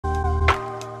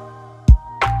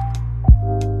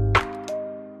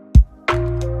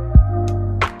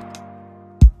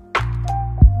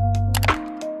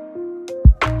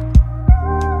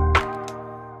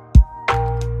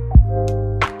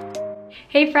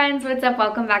Hey friends, what's up?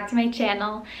 Welcome back to my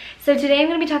channel. So today I'm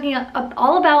going to be talking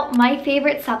all about my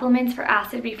favorite supplements for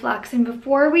acid reflux. And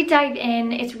before we dive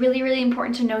in, it's really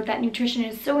important to note that nutrition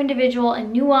is so individual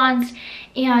and nuanced,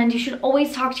 and you should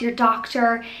always talk to your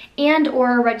doctor and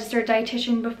or a registered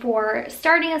dietitian before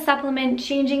starting a supplement,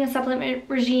 changing a supplement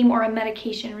regime, or a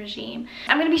medication regime.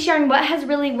 I'm going to be sharing what has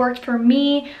really worked for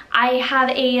me. I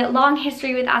have a long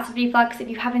history with acid reflux. If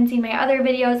you haven't seen my other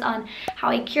videos on how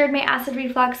I cured my acid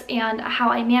reflux and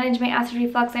how I manage my acid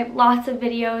reflux, I have lots of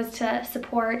videos to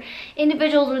support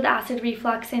individuals with acid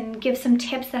reflux and give some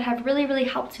tips that have really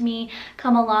helped me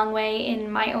come a long way in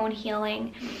my own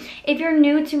healing. If you're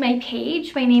new to my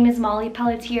page, my name is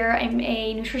Pelletier. I'm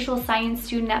a nutritional science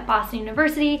student at Boston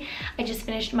University. I just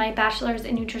finished my bachelor's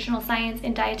in nutritional science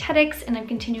and dietetics, and I'm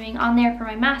continuing on there for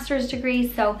my master's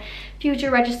degree, so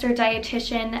future registered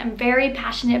dietitian. I'm very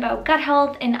passionate about gut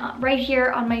health, and right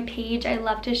here on my page I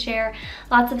love to share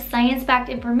lots of science-backed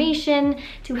information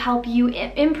to help you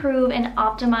improve and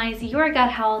optimize your gut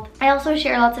health. I also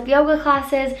share lots of yoga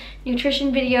classes,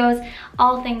 nutrition videos,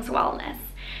 all things wellness.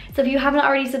 So if you haven't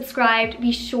already subscribed,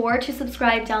 be sure to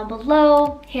subscribe down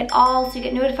below, hit all so you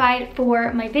get notified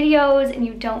for my videos and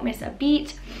you don't miss a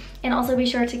beat. And also be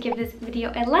sure to give this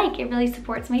video a like, it really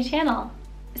supports my channel.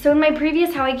 So in my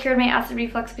previous How I Cured My Acid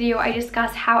Reflux video, I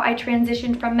discussed how I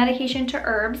transitioned from medication to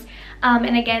herbs.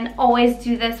 And again, always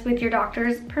do this with your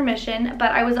doctor's permission,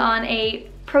 but I was on a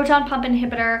proton pump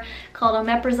inhibitor called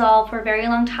omeprazole for a very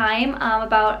long time,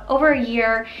 about over a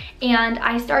year, and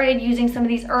I started using some of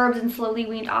these herbs and slowly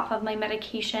weaned off of my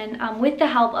medication with the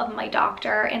help of my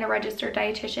doctor and a registered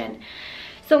dietitian.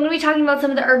 So I'm going to be talking about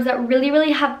some of the herbs that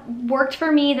really have worked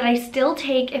for me that I still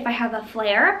take if I have a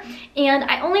flare. And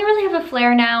I only really have a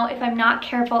flare now if I'm not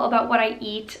careful about what I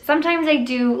eat. Sometimes I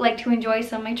do like to enjoy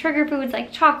some of my trigger foods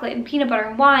like chocolate and peanut butter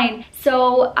and wine.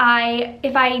 So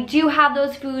if I do have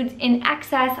those foods in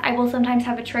excess, I will sometimes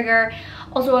have a trigger.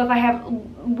 Also, if I have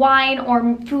wine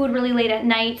or food really late at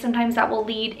night, sometimes that will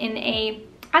lead in a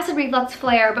acid reflux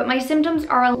flare, but my symptoms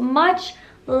are much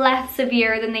less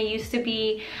severe than they used to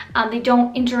be. They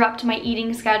don't interrupt my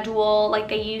eating schedule like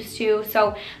they used to.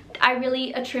 So I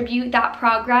really attribute that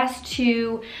progress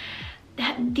to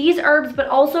these herbs, but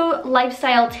also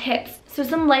lifestyle tips. So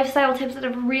some lifestyle tips that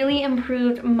have really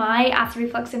improved my acid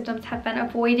reflux symptoms have been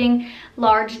avoiding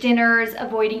large dinners,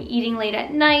 avoiding eating late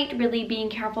at night, really being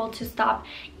careful to stop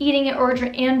eating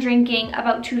and drinking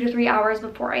about 2 to 3 hours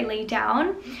before I lay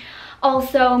down.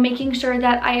 Also, making sure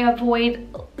that I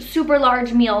avoid super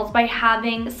large meals by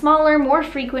having smaller, more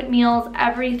frequent meals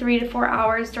every 3 to 4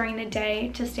 hours during the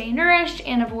day to stay nourished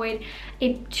and avoid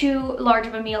too large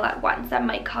of a meal at once that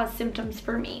might cause symptoms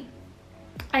for me.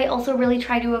 I also really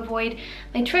try to avoid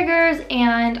my triggers,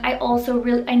 and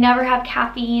I never have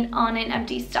caffeine on an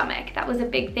empty stomach. That was a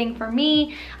big thing for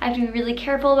me. I have to be really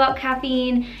careful about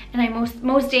caffeine, and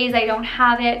most days I don't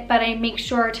have it, but I make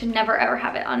sure to never ever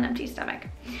have it on an empty stomach.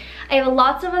 I have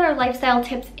lots of other lifestyle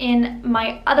tips in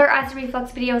my other acid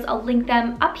reflux videos. I'll link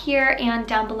them up here and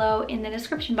down below in the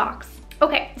description box.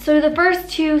 Okay, so the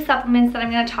first two supplements that I'm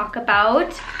going to talk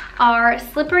about are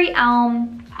slippery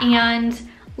elm and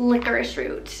licorice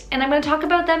root, and I'm going to talk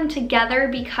about them together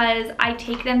because I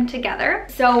take them together.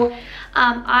 So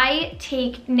I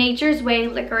take Nature's Way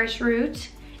licorice root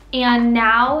and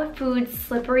Now Foods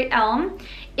slippery elm.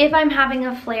 If I'm having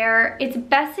a flare, it's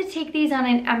best to take these on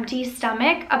an empty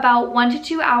stomach about 1 to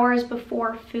 2 hours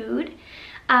before food.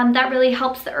 That really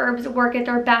helps the herbs work at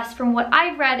their best from what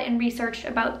I've read and researched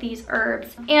about these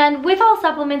herbs. And with all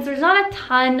supplements, there's not a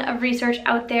ton of research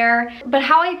out there, but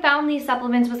how I found these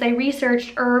supplements was I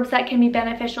researched herbs that can be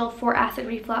beneficial for acid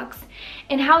reflux.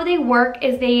 And how they work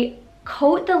is they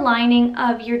coat the lining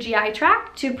of your GI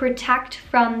tract to protect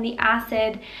from the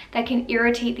acid that can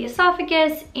irritate the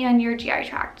esophagus and your GI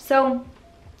tract. So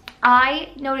I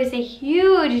notice a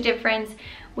huge difference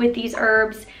with these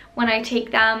herbs when I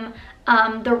take them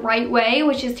the right way,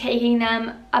 which is taking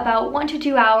them about 1 to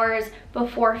 2 hours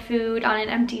before food on an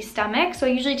empty stomach. So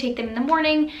I usually take them in the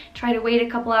morning, try to wait a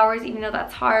couple hours even though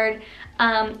that's hard,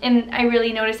 and I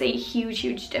really notice a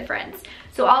huge difference.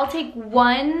 So I'll take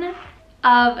 1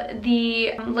 of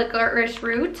the licorice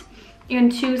root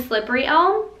and 2 slippery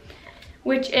elm,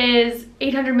 which is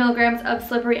 800 milligrams of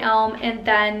slippery elm and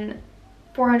then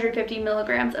 450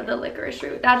 milligrams of the licorice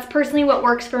root. That's personally what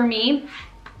works for me.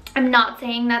 I'm not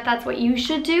saying that that's what you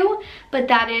should do, but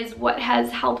that is what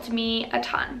has helped me a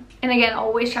ton. And again,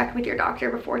 always check with your doctor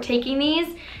before taking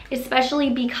these,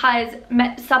 especially because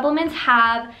supplements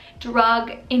have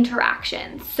drug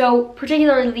interactions. So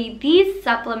particularly these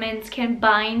supplements can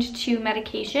bind to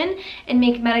medication and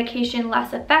make medication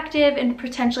less effective and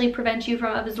potentially prevent you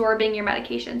from absorbing your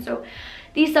medication. So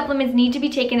these supplements need to be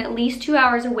taken at least 2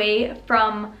 hours away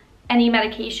from any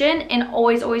medication, and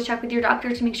always check with your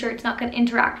doctor to make sure it's not going to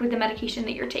interact with the medication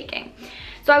that you're taking.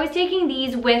 So I was taking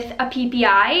these with a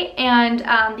PPI,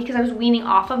 and because I was weaning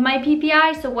off of my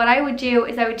PPI, so what I would do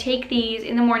is I would take these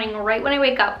in the morning right when I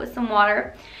wake up with some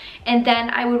water, and then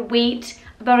I would wait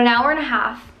about an hour and a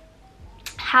half,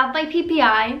 have my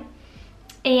PPI,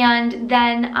 and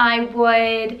then I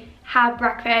would have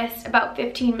breakfast about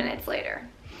 15 minutes later.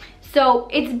 So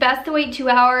it's best to wait 2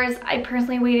 hours. I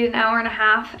personally waited an hour and a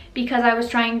half because I was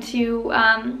trying to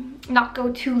not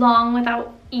go too long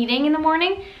without eating in the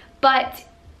morning. But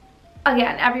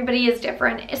again, everybody is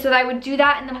different. So I would do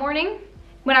that in the morning.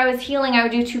 When I was healing, I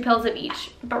would do 2 pills of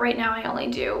each. But right now I only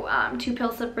do 2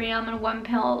 pills slippery elm and 1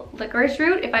 pill licorice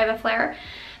root if I have a flare.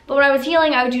 But when I was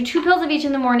healing, I would do 2 pills of each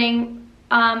in the morning.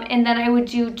 And then I would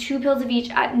do 2 pills of each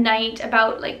at night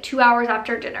about like 2 hours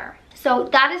after dinner. So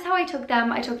that is how I took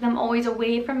them. I took them always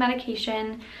away from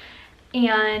medication,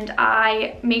 and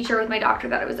I made sure with my doctor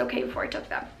that it was okay before I took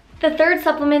them. The third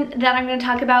supplement that I'm going to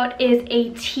talk about is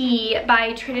a tea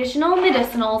by Traditional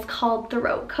Medicinals called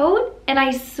Throat Coat, and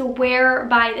I swear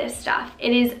by this stuff.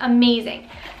 It is amazing.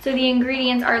 So the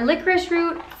ingredients are licorice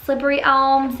root, slippery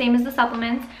elm, same as the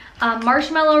supplements,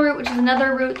 marshmallow root, which is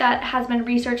another root that has been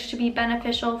researched to be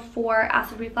beneficial for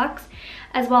acid reflux,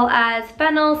 as well as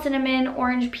fennel, cinnamon,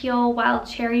 orange peel, wild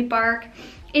cherry bark.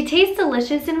 It tastes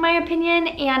delicious in my opinion,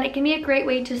 and it can be a great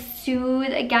way to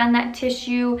soothe, again, that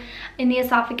tissue in the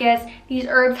esophagus. These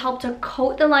herbs help to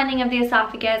coat the lining of the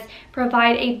esophagus,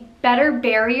 provide a better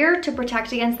barrier to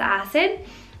protect against the acid,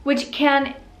 which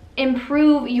can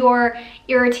improve your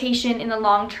irritation in the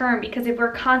long term, because if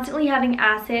we're constantly having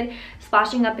acid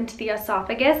splashing up into the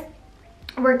esophagus,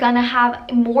 we're gonna have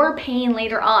more pain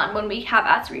later on when we have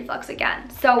acid reflux again.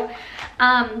 So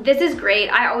this is great.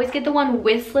 I always get the one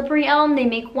with slippery elm. They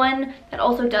make one that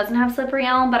also doesn't have slippery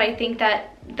elm, but I think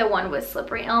that the one with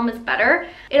slippery elm is better.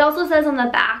 It also says on the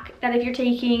back that if you're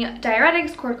taking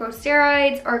diuretics,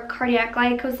 corticosteroids, or cardiac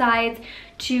glycosides,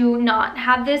 to not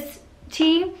have this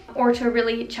tea, or to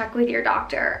really check with your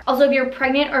doctor. Also, if you're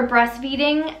pregnant or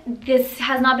breastfeeding, this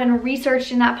has not been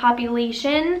researched in that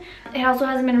population. It also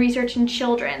hasn't been researched in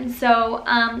children, so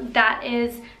that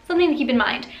is something to keep in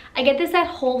mind. I get this at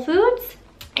Whole Foods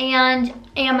and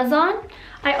Amazon.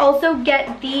 I also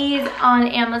get these on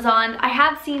Amazon. I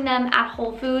have seen them at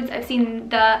Whole Foods. I've seen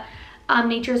the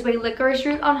Nature's Way licorice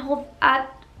root at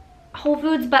Whole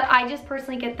Foods, but I just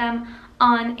personally get them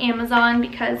on Amazon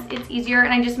because it's easier,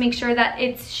 and I just make sure that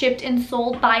it's shipped and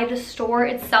sold by the store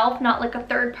itself, not like a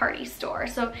third-party store,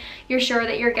 so you're sure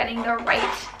that you're getting the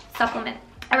right supplement.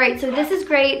 All right, so this is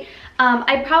great.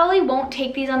 I probably won't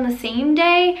take these on the same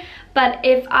day, but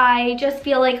if I just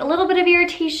feel like a little bit of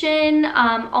irritation,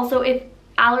 also if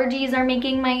allergies are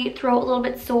making my throat a little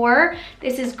bit sore,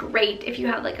 this is great. If you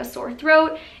have like a sore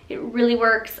throat, it really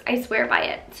works. I swear by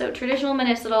it. So Traditional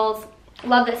Medicinals,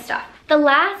 love this stuff. The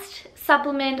last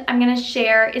supplement I'm going to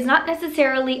share is not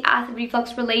necessarily acid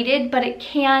reflux related, but it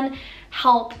can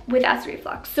help with acid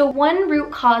reflux. So one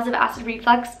root cause of acid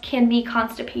reflux can be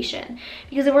constipation,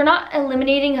 because if we're not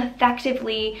eliminating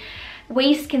effectively,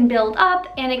 waste can build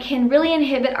up and it can really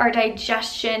inhibit our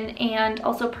digestion and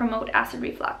also promote acid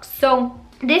reflux. So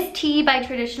this tea by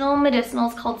Traditional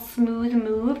Medicinals called Smooth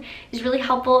Move is really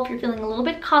helpful if you're feeling a little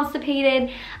bit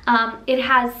constipated. It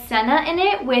has senna in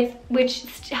it,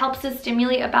 which helps to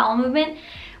stimulate a bowel movement.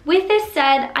 With this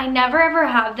said, I never ever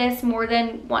have this more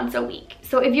than once a week.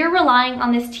 So if you're relying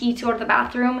on this tea to go to the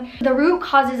bathroom, the root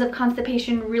causes of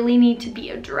constipation really need to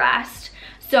be addressed.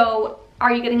 So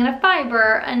are you getting enough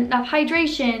fiber, enough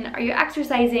hydration? Are you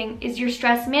exercising? Is your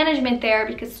stress management there?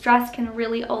 Because stress can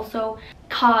really also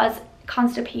cause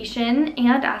constipation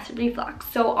and acid reflux.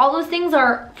 So all those things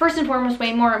are first and foremost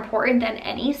way more important than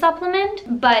any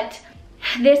supplement, but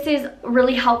this is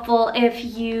really helpful if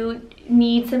you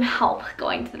need some help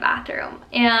going to the bathroom.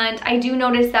 And I do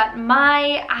notice that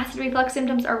my acid reflux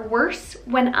symptoms are worse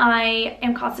when I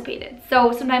am constipated.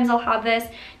 So sometimes I'll have this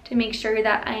to make sure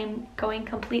that I'm going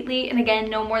completely, and again,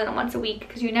 no more than once a week,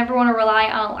 because you never want to rely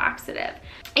on a laxative.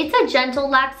 It's a gentle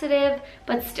laxative,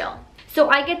 but still. So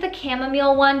I get the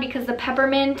chamomile one because the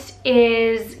peppermint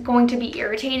is going to be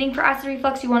irritating for acid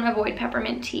reflux. You want to avoid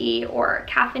peppermint tea or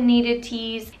caffeinated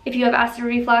teas if you have acid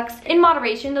reflux. In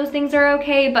moderation, those things are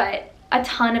okay, but a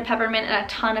ton of peppermint and a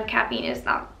ton of caffeine is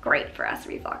not great for acid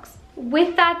reflux.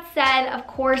 With that said, of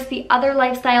course, the other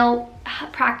lifestyle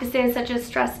practices such as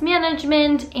stress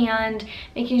management and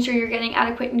making sure you're getting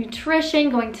adequate nutrition,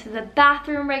 going to the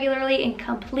bathroom regularly and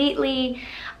completely,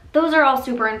 those are all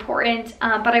super important,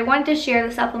 but I wanted to share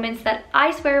the supplements that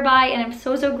I swear by and I'm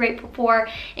so grateful for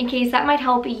in case that might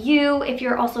help you if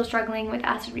you're also struggling with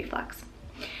acid reflux.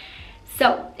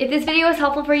 So if this video was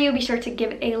helpful for you, be sure to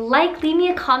give it a like, leave me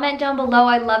a comment down below.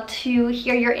 I'd love to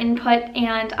hear your input,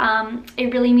 and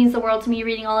it really means the world to me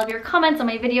reading all of your comments on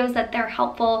my videos, that they're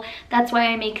helpful. That's why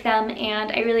I make them,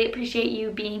 and I really appreciate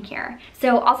you being here.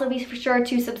 So also be sure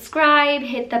to subscribe,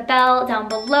 hit the bell down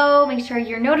below, make sure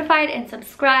you're notified and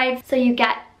subscribed so you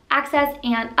get access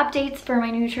and updates for my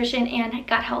nutrition and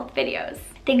gut health videos.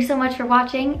 Thanks so much for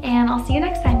watching, and I'll see you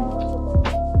next time.